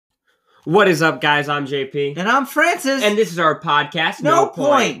What is up, guys? I'm JP. And I'm Francis. And this is our podcast, No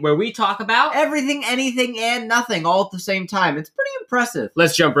Point, where we talk about everything, anything, and nothing all at the same time. It's pretty impressive.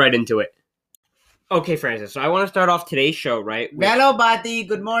 Let's jump right into it. Okay, Francis, so I want to start off today's show, right? Hello, Bati.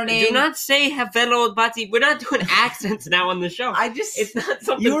 Good morning. Do not say hello, Bati. We're not doing accents now on the show. It's not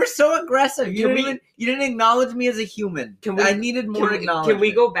something... You were so aggressive. You didn't acknowledge me as a human. I needed more acknowledgement. Can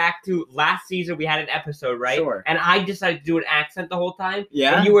we go back to last season? We had an episode, right? Sure. And I decided to do an accent the whole time.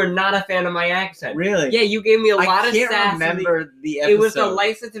 Yeah? And you were not a fan of my accent. Really? Yeah, you gave me a lot of sass. I can't remember the episode. It was the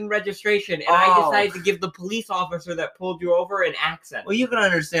license and registration, and I decided to give the police officer that pulled you over an accent. Well, you can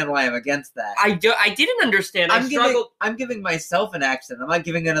understand why I'm against that. I didn't understand. I'm giving myself an accent. I'm not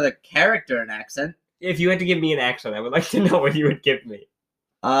giving another character an accent. If you had to give me an accent, I would like to know what you would give me.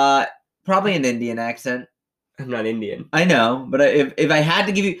 Probably an Indian accent. I'm not Indian. I know, but if I had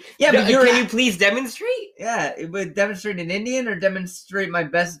to give you... Yeah, but can you please demonstrate? Yeah, it would demonstrate an Indian or demonstrate my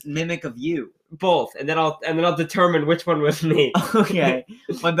best mimic of you? Both, and then I'll determine which one was me. Okay,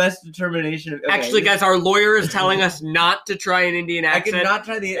 my best determination. Okay. Actually, guys, our lawyer is telling us not to try an Indian accent. I cannot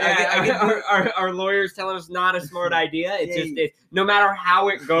try the. Our lawyer is telling us not a smart idea. It's no matter how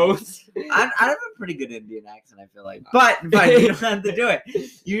it goes. I have a pretty good Indian accent, I feel like, but you don't have to do it.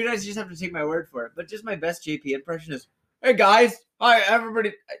 You guys just have to take my word for it. But just my best JP impression is, "Hey guys, hi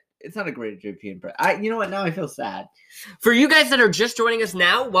everybody." It's not a great JP impression. You know what? Now I feel sad. For you guys that are just joining us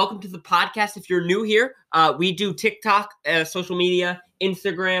now, welcome to the podcast. If you're new here, we do TikTok, social media,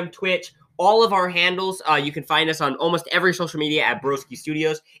 Instagram, Twitch, all of our handles. You can find us on almost every social media at Broski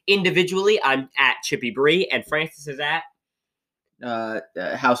Studios. Individually, I'm at Chippy Bree, and Francis is at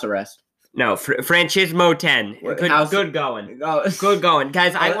House Arrest. No, Franchismo 10. Good going. Good going.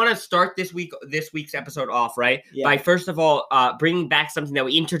 Guys, I want to start this week's episode off, right? Yeah. By first of all, bringing back something that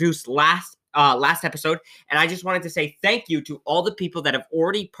we introduced last episode. And I just wanted to say thank you to all the people that have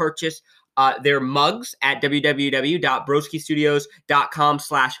already purchased their mugs at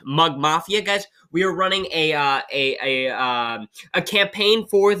www.broskistudios.com/mugmafia. Guys, we are running a campaign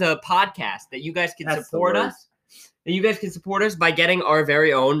for the podcast that you guys can support us. You guys can support us by getting our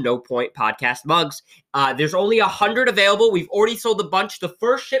very own No Point podcast mugs. There's only 100 available. We've already sold a bunch. The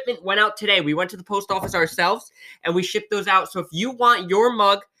first shipment went out today. We went to the post office ourselves, and we shipped those out. So if you want your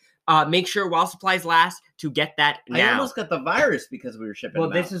mug, make sure while supplies last to get that now. I almost got the virus because we were shipping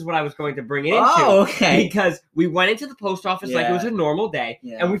them this is what I was going to bring it into. Oh, okay. Because we went into the post office like it was a normal day,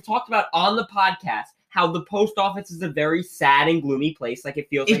 and we've talked about on the podcast how the post office is a very sad and gloomy place. Like it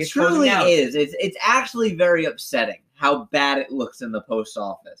feels like it's closing out. It truly is. It's actually very upsetting how bad it looks in the post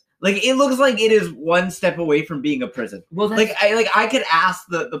office. Like it looks like it is one step away from being a prison. Well, I could ask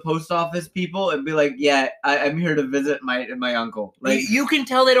the post office people and be like, "Yeah, I'm here to visit my uncle." Like you can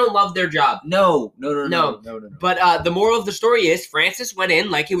tell they don't love their job. No. But the moral of the story is Francis went in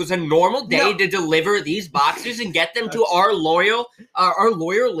like it was a normal day to deliver these boxes and get them to our loyal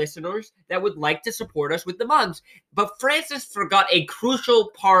listeners that would like to support us with the mugs. But Francis forgot a crucial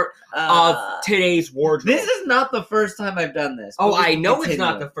part of today's wardrobe. This is not the first time I've done this. Oh, I know it's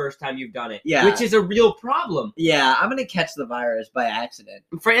not the first time you've done it. Yeah. Which is a real problem. Yeah, I'm going to catch the virus by accident.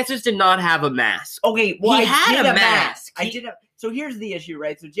 Francis did not have a mask. Okay, well, he had a mask. So here's the issue,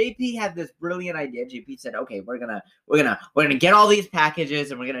 right? So JP had this brilliant idea. JP said, "Okay, we're gonna get all these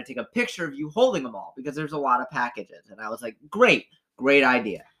packages and we're gonna take a picture of you holding them all because there's a lot of packages." And I was like, "Great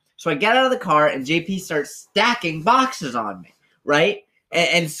idea." So I get out of the car and JP starts stacking boxes on me, right?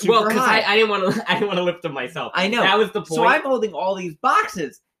 And super because I didn't want to lift them myself. I know that was the point. So I'm holding all these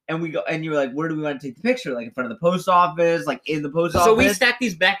boxes. And we go, and you're like, "Where do we want to take the picture? Like in front of the post office, like in the post office?" So we stack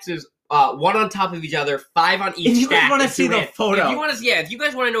these boxes, one on top of each other, 5 on each. If you stack. want to see the photo, if you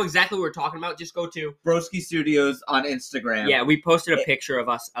guys want to know exactly what we're talking about, just go to Broski Studios on Instagram. Yeah, we posted a picture of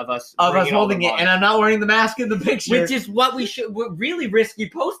us holding it, and I'm not wearing the mask in the picture, which is what we're really risky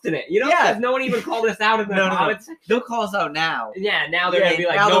posting it. You know, because no one even called us out in the comments. No. They'll call us out now. Yeah, now they're gonna be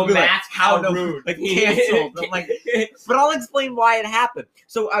like, "No mask, how rude!" Like canceled. I'm like, but I'll explain why it happened.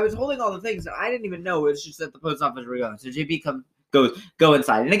 So I was holding all the things, and I didn't even know it was just at the post office we were going. So JP go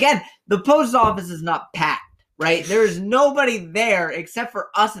inside, and again, the post office is not packed. Right? There is nobody there except for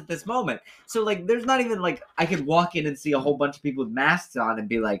us at this moment. So, like, there's not even, like, I could walk in and see a whole bunch of people with masks on and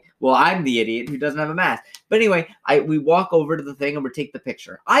be like, well, I'm the idiot who doesn't have a mask. But anyway, we walk over to the thing and we take the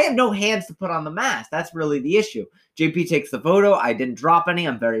picture. I have no hands to put on the mask. That's really the issue. JP takes the photo. I didn't drop any.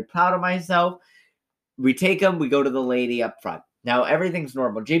 I'm very proud of myself. We take them. We go to the lady up front. Now, everything's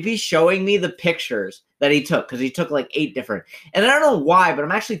normal. JP's showing me the pictures that he took, because he took like 8 different. And I don't know why, but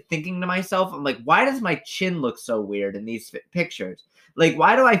I'm actually thinking to myself, I'm like, why does my chin look so weird in these pictures? Like,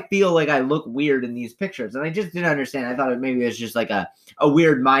 why do I feel like I look weird in these pictures? And I just didn't understand. I thought maybe it was just like a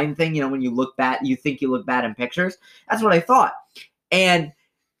weird mind thing. You know, when you look bad, you think you look bad in pictures. That's what I thought. And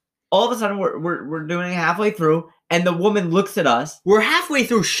all of a sudden, we're doing it halfway through, and the woman looks at us. We're halfway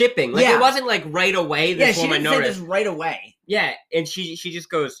through shipping. Like, Yeah. it wasn't like right away. This She woman didn't say noticed. this right away. Yeah, and she just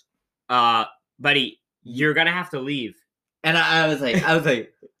goes, buddy, you're gonna have to leave. And I was like,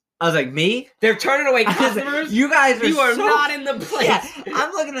 me? They're turning away I was like, customers. you guys are You are so not in the place. Yeah,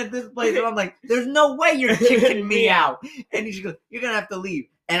 I'm looking at this place and I'm like, there's no way you're kicking me out. And she goes, you're gonna have to leave.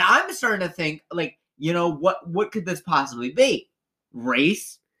 And I'm starting to think, like, you know, what could this possibly be?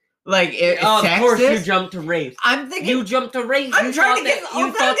 Race? Like, Of course you sexist? jumped to race. I'm thinking. You jumped to race. I'm You trying thought to get. that- I'm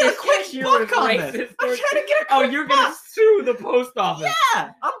you trying thought to get this a quick cashier was buck on racist. this. I'm trying to get a Oh, quick you're gonna buck. sue the post office.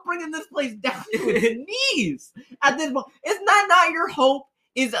 Yeah, I'm bringing this place down to its knees at this point. It's not your hope.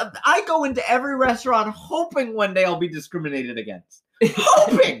 I go into every restaurant hoping one day I'll be discriminated against.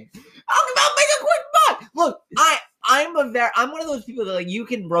 Hoping. I'll make a quick buck. Look, I'm one of those people that, like, you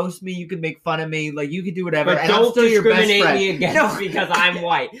can roast me, you can make fun of me, like, you can do whatever, But and I'm don't still your best discriminate friend. me against No. because I'm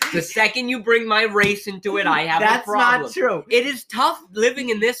white. The second you bring my race into it, I have That's a problem. not true. It is tough living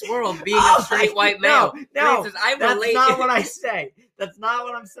in this world being Oh, a straight white male. No, Francis, I that's relate. not what I say. That's not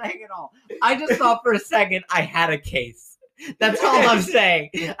what I'm saying at all. I just thought for a second I had a case. That's all I'm saying.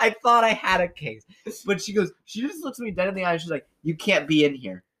 I thought I had a case. But she just looks me dead in the eye and she's like, you can't be in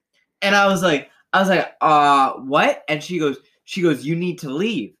here. And I was like, what? And she goes, you need to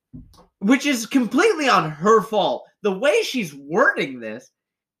leave. Which is completely on her fault. The way she's wording this,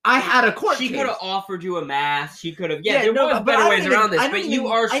 I had a court She case. could have offered you a mask. She could have. There no, was but better I ways didn't around even- this. But you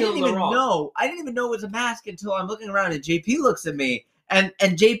are still in the wrong. I didn't even know it was a mask until I'm looking around and JP looks at me and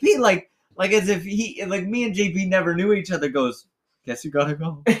JP like as if he like me and JP never knew each other goes, guess you gotta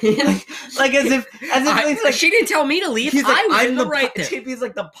go. like as if he's like she didn't tell me to leave. he's like, I was I'm in the right there. JP's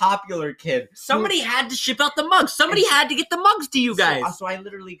like the popular kid. Somebody had to ship out the mugs. Somebody had to get the mugs to you guys. So I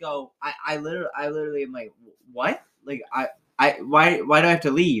literally go, I literally am like, what? Like why do I have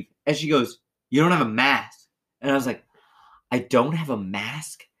to leave? And she goes, you don't have a mask. And I was like, I don't have a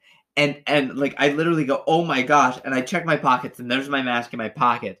mask? And like I literally go, oh my gosh. And I check my pockets and there's my mask in my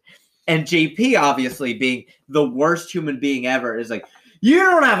pocket. And JP, obviously being the worst human being ever, is like, you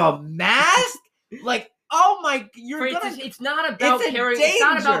don't have a mask? Like, oh my, Francis, it's not about caring. It's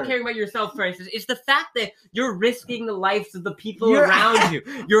not about caring about yourself, Francis. It's the fact that you're risking the lives of the people around you,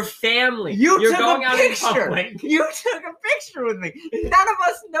 your family. You're going out in public. You took a picture with me. None of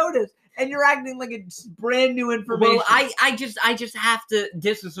us noticed, and you're acting like it's brand new information. Well, I just have to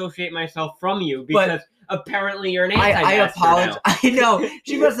disassociate myself from you because apparently you're an anti-masker. I apologize. Now. I know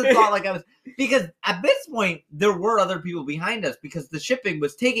she must have thought like I was, because at this point there were other people behind us because the shipping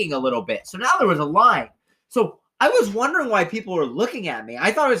was taking a little bit. So now there was a line. So I was wondering why people were looking at me.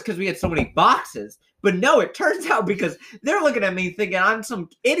 I thought it was because we had so many boxes, but no, it turns out because they're looking at me thinking I'm some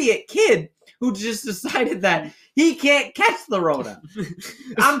idiot kid who just decided that he can't catch the Rona.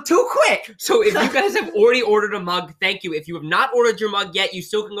 I'm too quick. So if you guys have already ordered a mug, thank you. If you have not ordered your mug yet, you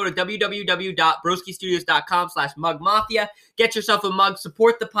still can go to www.broskistudios.com/mugmafia. Get yourself a mug,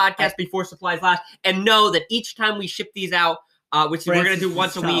 support the podcast before supplies last, and know that each time we ship these out, which we're going to do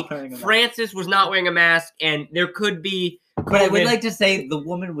once a week, Francis was not wearing a mask, and there could be COVID. But I would like to say the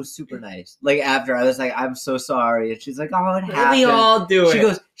woman was super nice. Like after I was like, I'm so sorry. And she's like, oh, it happened. We all do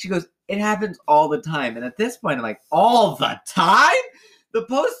it. She goes, it happens all the time. And at this point, I'm like, all the time? The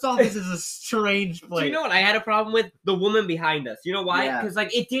post office is a strange place. Do you know what I had a problem with? The woman behind us. You know why? Yeah. Because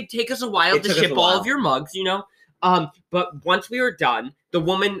like it did take us a while It to took us ship a all while. of your mugs, you know? But once we were done, the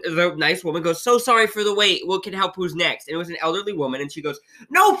nice woman goes, so sorry for the wait. What can help? Who's next? And it was an elderly woman. And she goes,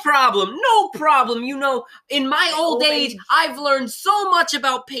 no problem. You know, in my old age, I've learned so much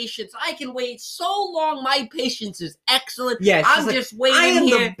about patience. I can wait so long. My patience is excellent. Yeah, I'm just waiting I am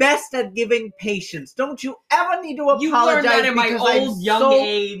here. the best at giving patience. Don't you ever need to apologize. You learned that in my because I'm old young so-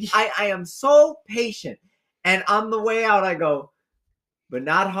 age. I am so patient. And on the way out, I go, but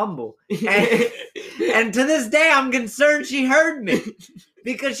not humble. And to this day, I'm concerned she heard me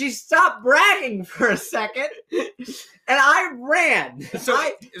because she stopped bragging for a second, and I ran.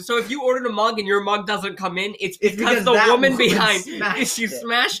 So if you ordered a mug and your mug doesn't come in, it's It's because because the that woman woman behind smashed you it.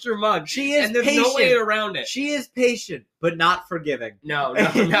 smashed your mug. She is and there's patient. no way around it. She is patient, but not forgiving. No.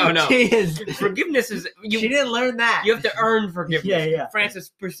 She is. Forgiveness is She didn't learn that. you have to earn forgiveness. Yeah.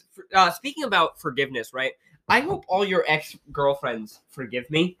 Francis, speaking about forgiveness, right? I hope all your ex-girlfriends forgive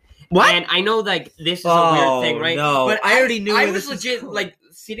me. What? And I know like this is a weird thing, right? No, But I already knew I where was this was legit going. like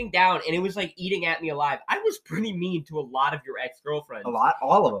sitting down and it was like eating at me alive. I was pretty mean to a lot of your ex-girlfriends.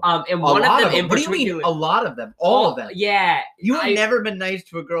 All of them. And one of them in What do you particular. mean, a lot of them? All of them. Yeah. You have never been nice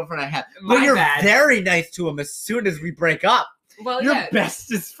to a girlfriend I have. My But you're bad. very nice to them as soon as we break up. Well, You're yeah.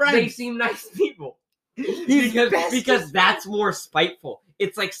 bestest They friends. seem nice people. He's bestest because that's more spiteful.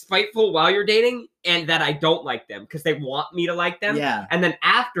 It's like spiteful while you're dating and that I don't like them because they want me to like them. Yeah. And then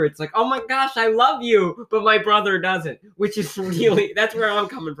after it's like, oh my gosh, I love you, but my brother doesn't, which is really, that's where I'm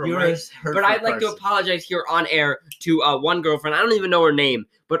coming from, You're right? a hurtful But I'd like to person. apologize here on air to one girlfriend. I don't even know her name,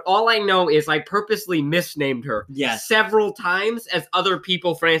 but all I know is I purposely misnamed her Yes. several times as other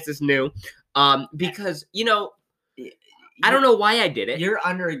people Francis knew. Because, you know, I don't know why I did it. You're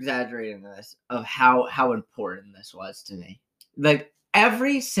under exaggerating this of how important this was to me. Like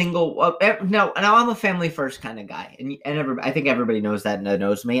every single now I'm a family first kind of guy, and I think everybody knows that and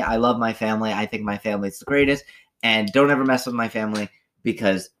knows me. I love my family. I think my family's the greatest, and don't ever mess with my family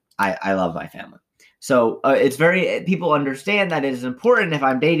because I love my family. So it's very people understand that it is important if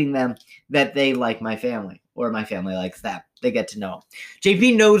I'm dating them that they like my family or my family likes them. They get to know.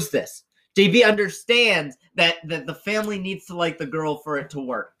 JP knows this. JP understands that the family needs to like the girl for it to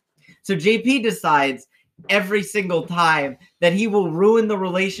work. So JP decides every single time that he will ruin the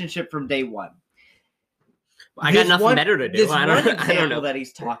relationship from day one. I got nothing better to do. This I one don't example know. that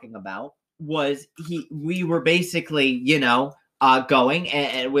he's talking about was we were basically, going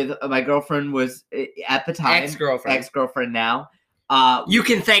and with my girlfriend was at the time ex-girlfriend now. You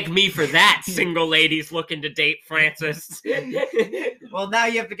can thank me for that, single ladies looking to date Francis. Well, now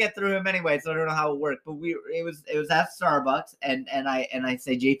you have to get through him anyway, so I don't know how it worked. But it was at Starbucks, and I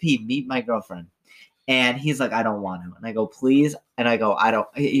say, JP, meet my girlfriend, and he's like, I don't want to, and I go, please, and I go, I don't.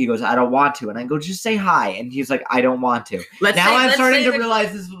 He goes, I don't want to, and I go, just say hi, and he's like, I don't want to. I'm starting to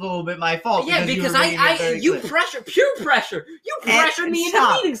realize this was a little bit my fault. Yeah, because you pressured me into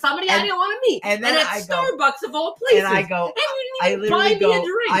stop. meeting somebody I didn't want to meet, and then at I go, Starbucks of all places, and I go, and you I didn't even buy me a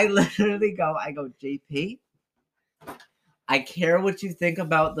drink. I go, JP, I care what you think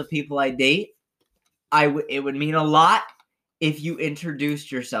about the people I date. It would mean a lot if you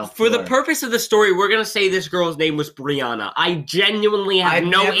introduced yourself. For the purpose of the story, we're going to say this girl's name was Brianna. I genuinely have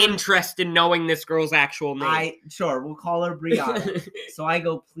interest in knowing this girl's actual name. Sure, we'll call her Brianna. So I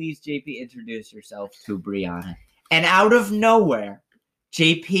go, please, JP, introduce yourself to Brianna. And out of nowhere,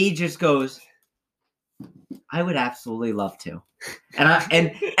 JP just goes, I would absolutely love to.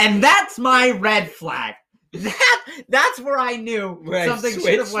 And that's my red flag. That's where I knew something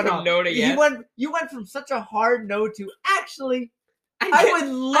should have went on. No to yes. You went from such a hard no to actually. I would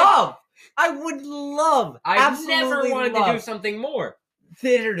love. I've never wanted to do something more.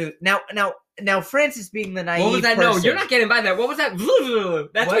 To introduce now Francis being the naive. What was that? Person, no, you're not getting by that. What was that?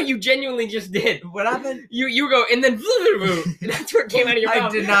 That's what you genuinely just did. What happened? You go and then that's what came out of your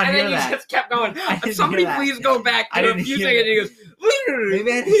mouth. I did not hear that. And then you just kept going. Somebody please go back to a few seconds. And he goes.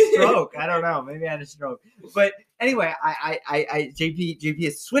 Maybe I had a stroke. I don't know. Maybe I had a stroke. But anyway, JP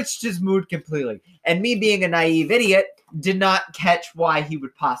has switched his mood completely, and me being a naive idiot did not catch why he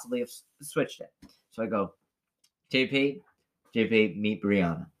would possibly have switched it. So I go, JP, meet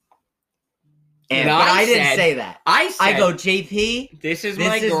Brianna. And no, but I didn't say that. I go, JP, this is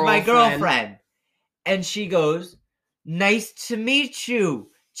my girlfriend. And she goes, nice to meet you,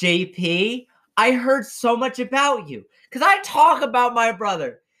 JP. I heard so much about you. Because I talk about my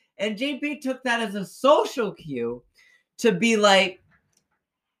brother. And JP took that as a social cue to be like,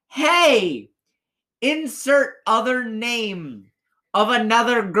 hey, insert other name of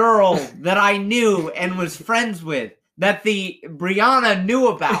another girl that I knew and was friends with that the Brianna knew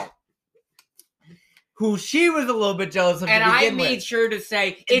about. Who she was a little bit jealous of. And I made sure to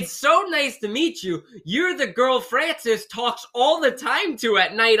say, it's so nice to meet you. You're the girl Francis talks all the time to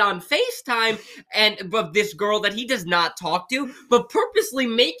at night on FaceTime, but this girl that he does not talk to, but purposely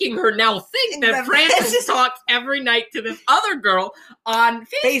making her now think that Francis talks every night to this other girl on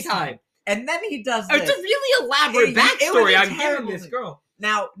FaceTime. And then he does this. It's a really elaborate backstory I'm giving this girl.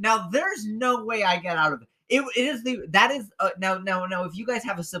 Now there's no way I get out of it. Now if you guys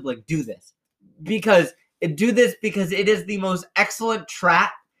have a sibling, do this. Because it is the most excellent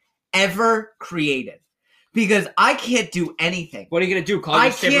trap ever created. Because I can't do anything. What are you gonna do? Call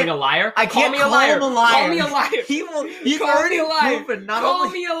your sibling a liar? I can't call him a liar. Call me a liar. He's already proven. Call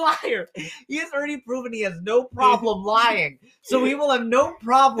me a liar. He has already proven he has no problem lying. So he will have no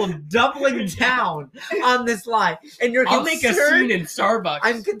problem doubling down on this lie. And I'll make a scene in Starbucks.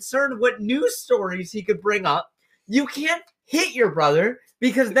 I'm concerned what news stories he could bring up. You can't hit your brother.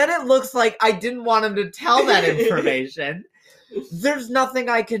 Because then it looks like I didn't want him to tell that information. There's nothing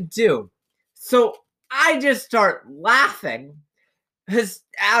I can do. So I just start laughing.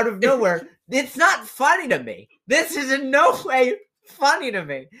 out of nowhere. It's not funny to me. This is in no way funny to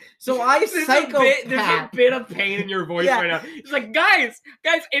me. So there's a bit of pain in your voice right now. It's like, guys,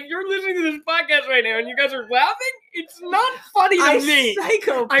 if you're listening to this podcast right now and you guys are laughing, it's not funny to me.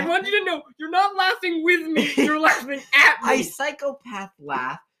 Psychopath. I want you to know you're not laughing with me. You're laughing at me. I psychopath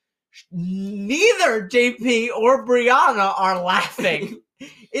laugh. Neither JP or Brianna are laughing.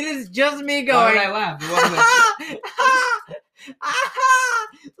 It is just me going. Why would I laugh?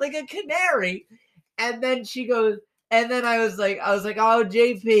 Like a canary. And then she goes, and then I was like, oh,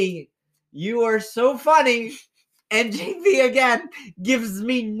 JP, you are so funny. And JP again gives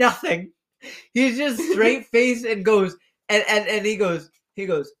me nothing. He's just straight faced and goes, and he goes,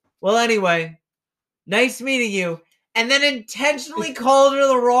 well, anyway, nice meeting you. And then intentionally called her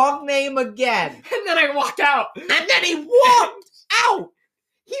the wrong name again. And then I walked out. And then he walked out.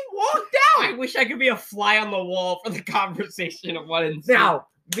 He walked out. I wish I could be a fly on the wall for the conversation of what ensued. Now,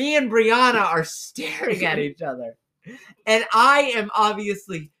 me and Brianna are staring at each other. And I am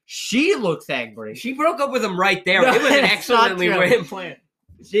obviously, she looks angry. She broke up with him right there. No, it was an that's not excellently true. written plan.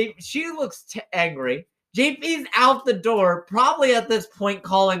 She looks angry. JP's out the door, probably at this point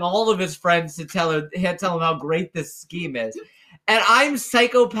calling all of his friends to tell him how great this scheme is. And I'm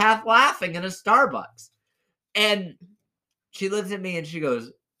psychopath laughing in a Starbucks. And she looks at me and she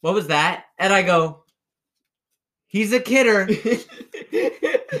goes, what was that? And I go, he's a kidder.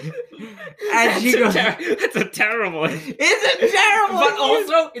 And she goes, that's a terrible it's a terrible But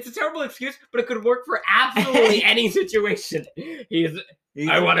excuse. also, it's a terrible excuse, but it could work for absolutely any situation.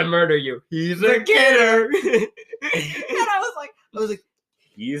 I want to murder you. He's a kidder. And I was like,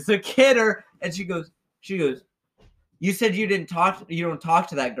 he's a kidder. And she goes, you said you don't talk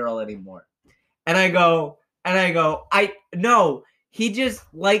to that girl anymore. And I go, no, he just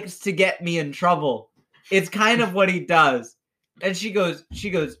likes to get me in trouble. It's kind of what he does. And she goes,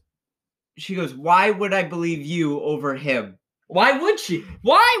 why would I believe you over him? Why would she?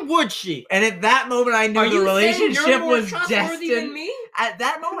 Why would she? And at that moment, I knew the relationship was trustworthy than destined. me? At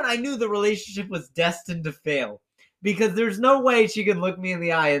that moment, I knew the relationship was destined to fail. Because there's no way she can look me in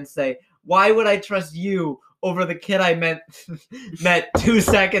the eye and say, why would I trust you over the kid I met 2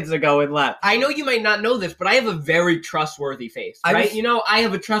 seconds ago and left? I know you might not know this, but I have a very trustworthy face, right? I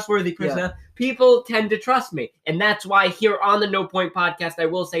have a trustworthy personality. Yeah. People tend to trust me. And that's why here on the No Point Podcast, I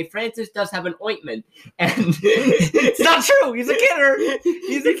will say Francis does have an ointment. And it's not true. He's a kidder.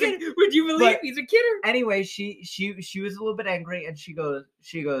 He's a kidder. Would you believe he's a kidder? Anyway, she was a little bit angry and she goes,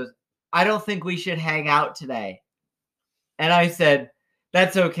 I don't think we should hang out today. And I said,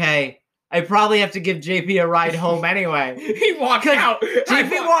 that's okay. I probably have to give JP a ride home anyway. He walked out.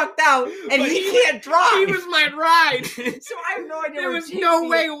 JP walked out, and he can't drive. He was my ride. So I have no idea. There was no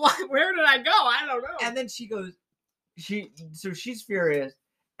way. Where did I go? I don't know. And then she goes, so she's furious.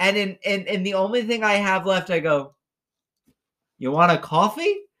 And in the only thing I have left, I go, you want a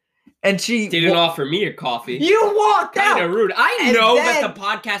coffee? And she didn't offer me a coffee. You walked out. Kind of rude. I know that the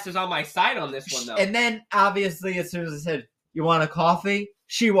podcast is on my side on this one, though. And then, obviously, as soon as I said, you want a coffee?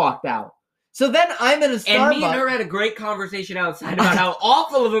 She walked out. So then I'm in a Starbucks. And me and her had a great conversation outside about how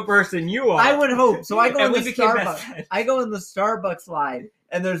awful of a person you are. I would hope. So I go in the Starbucks. I go in the Starbucks line,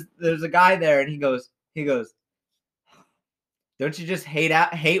 and there's a guy there, and he goes, don't you just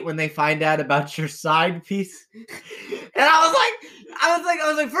hate when they find out about your side piece? And I was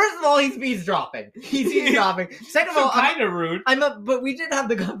like, first of all, he's eavesdropping. He's eavesdropping. Second of all, kind of rude. But we did have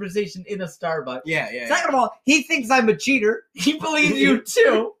the conversation in a Starbucks. Yeah. Second of all, he thinks I'm a cheater. He believes you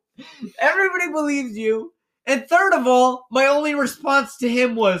too. Everybody believes you. And third of all, my only response to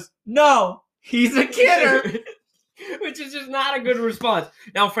him was, no, he's a kidder. Which is just not a good response.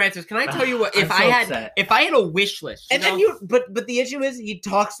 Now, Francis, can I tell you what? If I had a wish list, but the issue is he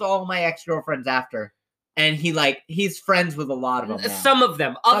talks to all my ex-girlfriends after, and he's friends with a lot of them. Now. Some of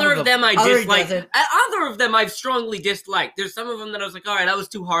them, other of them I dislike. Other of them I've strongly disliked. There's some of them that I was like, all right, I was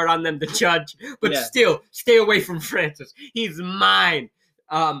too hard on them to judge, but still, stay away from Francis. He's mine.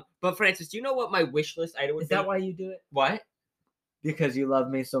 But Francis, do you know what my wish list item would be? Is that why you do it? What? Because you love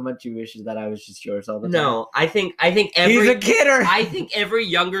me so much, you wish that I was just yours all the time. No, I think every he's a kidder. I think every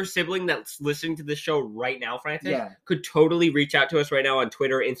younger sibling that's listening to this show right now, Francis, could totally reach out to us right now on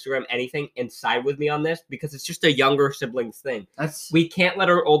Twitter, Instagram, anything, and side with me on this because it's just a younger siblings thing. We can't let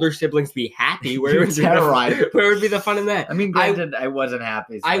our older siblings be happy. Where would be the fun in that? I mean, granted, I wasn't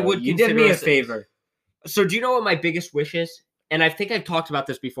happy. So I would. You did me a favor. So, do you know what my biggest wish is? And I think I've talked about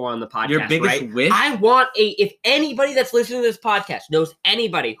this before on the podcast. Your biggest wish? I want if anybody that's listening to this podcast knows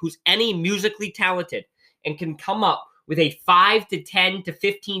anybody who's any musically talented and can come up with a 5 to 10 to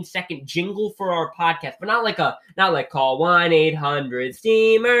 15 second jingle for our podcast, but not like call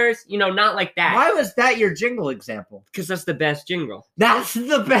 1-800-STEAMers, not like that. Why was that your jingle example? Because that's the best jingle. That's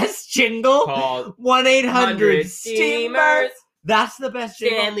the best jingle? Call 1-800-STEAMers. That's the best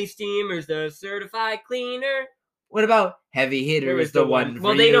jingle. Stanley Steamers, the certified cleaner. What about heavy hitter is the one for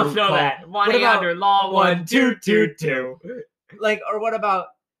Well, they you don't know call. that. What about 1-800-LAW-1222. Like, or what about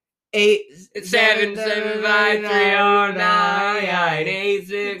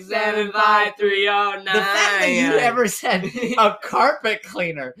 877-539-867-5309. The fact that you ever said a carpet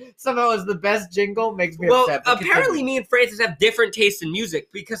cleaner somehow is the best jingle makes me upset. Well, apparently me and Francis have different tastes in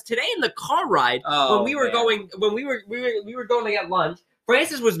music, because today in the car ride, when we were going to get lunch,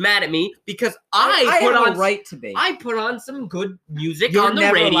 Francis was mad at me because I put have on a right to be. I put on some good music You're on the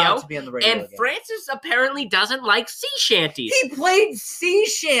never radio, allowed to be on the radio and again. Francis apparently doesn't like sea shanties. He played sea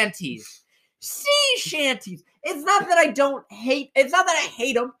shanties. Sea shanties. It's not that I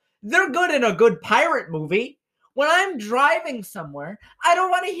hate them. They're good in a good pirate movie. When I'm driving somewhere, I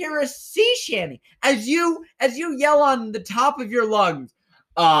don't want to hear a sea shanty. As you yell on the top of your lungs,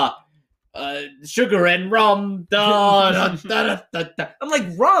 sugar and rum. Da, da, da, da, da. I'm like,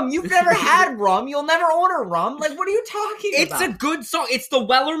 rum? You've never had rum. You'll never order rum. Like, what are you talking about? It's a good song. It's the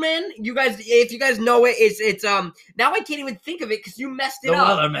Wellerman. You guys, if you guys know it, it's now I can't even think of it because you messed it the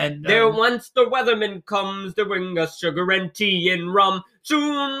up. Wellerman. There once the weatherman comes to bring us sugar and tea and rum.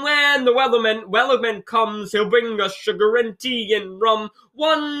 Soon when the Wellerman comes, he'll bring us sugar and tea and rum.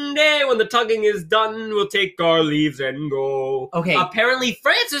 One day when the tugging is done, we'll take our leaves and go. Okay. Apparently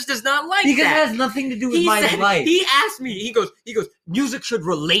Francis does not like because that. it has nothing to do with my life. He asked me, he goes, music should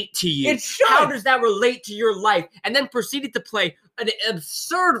relate to you. It should. How does that relate to your life? And then proceeded to play an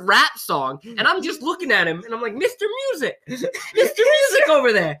absurd rap song. And I'm just looking at him and I'm like, Mr. Music. Mr. Music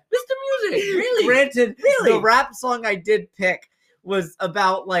over there. Mr. Music. Really? Granted, Really? the rap song I did pick was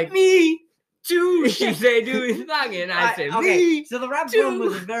about like Me too. She said, do his thing. And I said, okay, me. so the rap too. song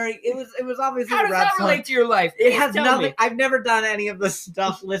was it was obviously How a does rap that song. relate to your life? It has Tell nothing. me. I've never done any of the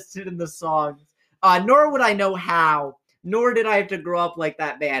stuff listed in the songs. Nor would I know how. Nor did I have to grow up like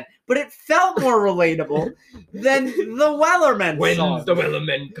that man. But it felt more relatable than the Wellerman When song. the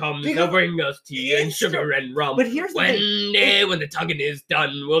Wellerman comes, Because they'll bring us tea and sugar and rum. But here's the thing. When the tugging is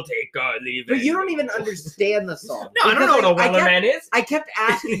done, we'll take our leave. But you don't even understand the song. No, I don't know what a Wellerman is. I kept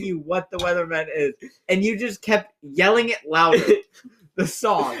asking you what the Weatherman is, and you just kept yelling it louder. The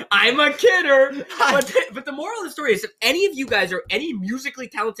song. I'm a kidder. But the moral of the story is, if any of you guys are any musically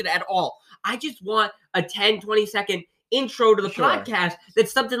talented at all, I just want a 10, 20 second intro to the Sure. podcast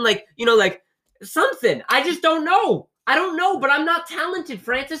that's something like, like something. I just don't know. I don't know, but I'm not talented,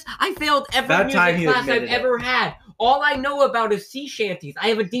 Francis. I failed every About time music you class I've admitted it. ever had. All I know about is sea shanties. I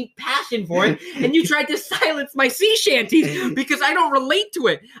have a deep passion for it, and you tried to silence my sea shanties because I don't relate to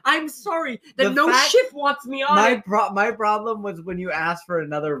it. I'm sorry that The no fact- ship wants me on it. My problem was when you asked for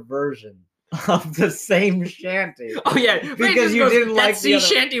another version of the same shanty. Oh yeah, Because Francis you goes, didn't that like sea the other-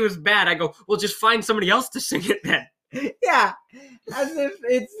 shanty was bad. I go, well, just find somebody else to sing it then. Yeah, as if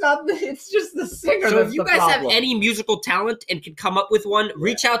it's not. It's just the singer. So that's if you the guys have problem. any musical talent and can come up with one,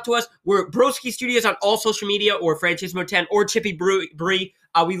 reach out to us. We're Broski Studios on all social media, or Francismo 10 or Chippy Brie.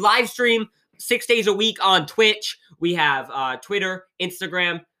 We live stream 6 days a week on Twitch. We have Twitter,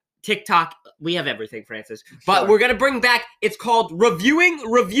 Instagram, TikTok. We have everything, Francis. But Sure. we're going to bring back, it's called Reviewing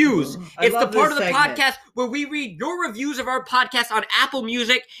Reviews. I It's the love part this of the segment. podcast where we read your reviews of our podcast on Apple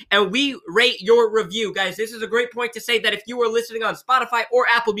Music and we rate your review. Guys, this is a great point to say that if you are listening on Spotify or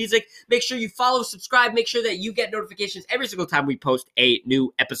Apple Music, make sure you follow, subscribe, make sure that you get notifications every single time we post a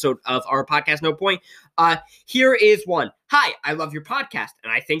new episode of our podcast, No Point. Here is one. Hi, I love your podcast,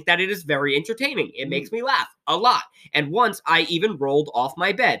 and I think that it is very entertaining. It makes me laugh a lot, and once I even rolled off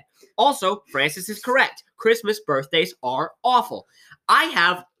my bed. Also, Francis is correct. Christmas birthdays are awful. I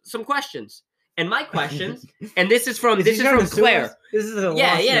have some questions, and my questions, and this is from Claire. This is a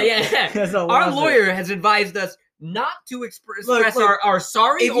Yeah. That's a Our lawsuit. lawyer has advised us not to express Look, our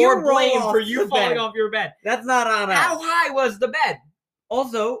sorry if you or roll blame off for you the falling bed, off your bed. That's not on us. How high was the bed?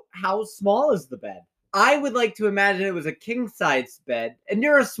 Also, how small is the bed? I would like to imagine it was a king-size bed, and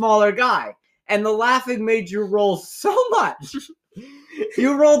you're a smaller guy, and the laughing made you roll so much.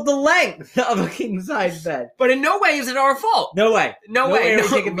 You rolled the length of a king-size bed. But in no way is it our fault. No way. No way. are we No,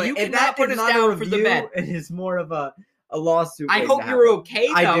 taking- you if cannot put is us not a down for the review, bed. It is more of a lawsuit. I waiting hope to you're happen. okay,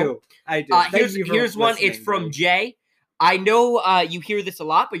 though. I do. Thank you for Here's one. It's listening, from buddy. Jay. I know you hear this a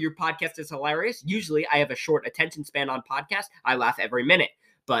lot, but your podcast is hilarious. Usually I have a short attention span on podcasts. I laugh every minute.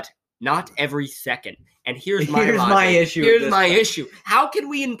 But not every second. And here's my Here's logic. my issue with Here's this my one. issue. How can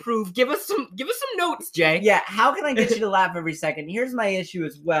we improve? Give us some notes, Jay. Yeah, how can I get you to laugh every second? Here's my issue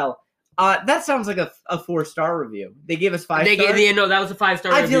as well. That sounds like a 4-star review. They gave us 5 stars. No, that was a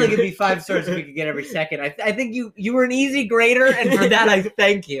 5-star I review. feel like it'd be 5 stars if we could get every second. I think you were an easy grader, and for that I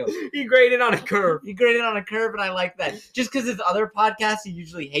thank you. He graded on a curve. You graded on a curve, and I like that. Just because it's other podcasts he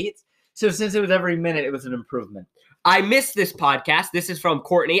usually hates. So since it was every minute, it was an improvement. I miss this podcast. This is from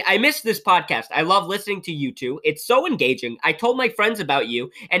Courtney. I miss this podcast. I love listening to you two. It's so engaging. I told my friends about you,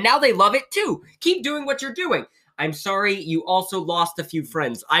 and now they love it too. Keep doing what you're doing. I'm sorry you also lost a few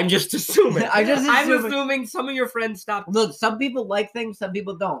friends. I'm just assuming. I'm assuming some of your friends stopped. Look, some people like things, some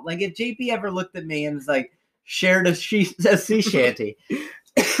people don't. Like if JP ever looked at me and was like, shared a sea shanty.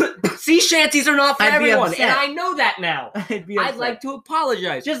 Sea shanties are not for I'd be everyone, upset. and I know that now. I'd like to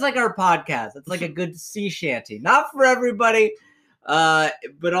apologize. Just like our podcast. It's like a good sea shanty. Not for everybody,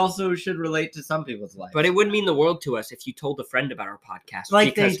 but also should relate to some people's life. But it would mean the world to us if you told a friend about our podcast.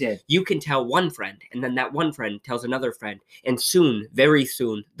 Like they because did. You can tell one friend, and then that one friend tells another friend, and soon, very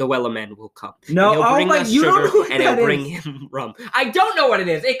soon, the Wellerman will come. No, and he'll bring us you sugar, don't know what and he'll that bring is. him rum. I don't know what it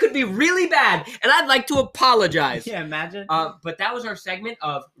is. It could be really bad, and I'd like to apologize. Yeah, imagine. But that was our segment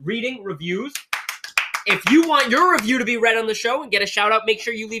of reading reviews. If you want your review to be read on the show and get a shout out, make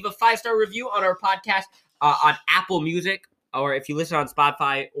sure you leave a 5-star review on our podcast on Apple Music, or if you listen on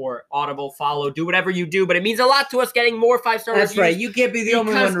Spotify or Audible, follow, do whatever you do. But it means a lot to us getting more 5-star reviews. That's right. You can't be the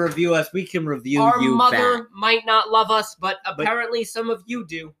only one to review us. We can review our you mother back. might not love us, but apparently some of you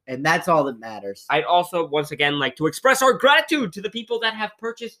do. And that's all that matters. I'd also, once again, like to express our gratitude to the people that have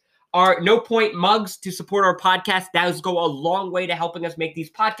purchased our No Point mugs to support our podcast. Those go a long way to helping us make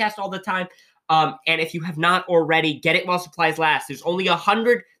these podcasts all the time. And if you have not already, get it while supplies last. There's only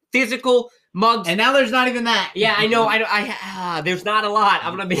 100 physical mugs. And now there's not even that. Yeah, I know. There's not a lot.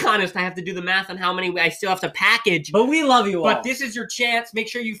 I'm going to be honest. I have to do the math on how many I still have to package. But we love you all. But this is your chance. Make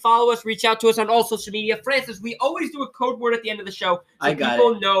sure you follow us. Reach out to us on all social media. Francis, we always do a code word at the end of the show. So I got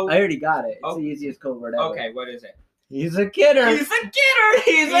people know. I already got it. It's the easiest code word ever. Okay, what is it? He's a kidder. He's a kidder.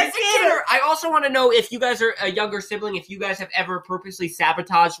 He's a kidder. I also want to know if you guys are a younger sibling, if you guys have ever purposely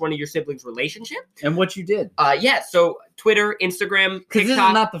sabotaged one of your siblings' relationship. And what you did. Yeah, so Twitter, Instagram, Because this is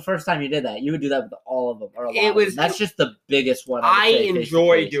TikTok. not the first time you did that. You would do that with all of them. Or a lot It was- of them. That's just the biggest one. I would say,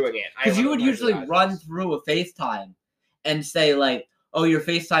 enjoy face-to-face. doing it. Because you would usually run through a FaceTime and say, like, oh, you're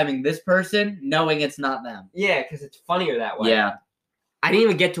FaceTiming this person, knowing it's not them. Yeah, because it's funnier that way. Yeah. I didn't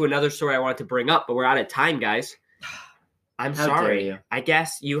even get to another story I wanted to bring up, but we're out of time, guys. I'm How dare sorry. you. I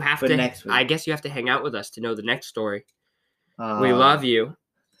guess you have But to. next week. I guess you have to hang out with us to know the next story. We love you.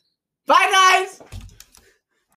 Bye, guys!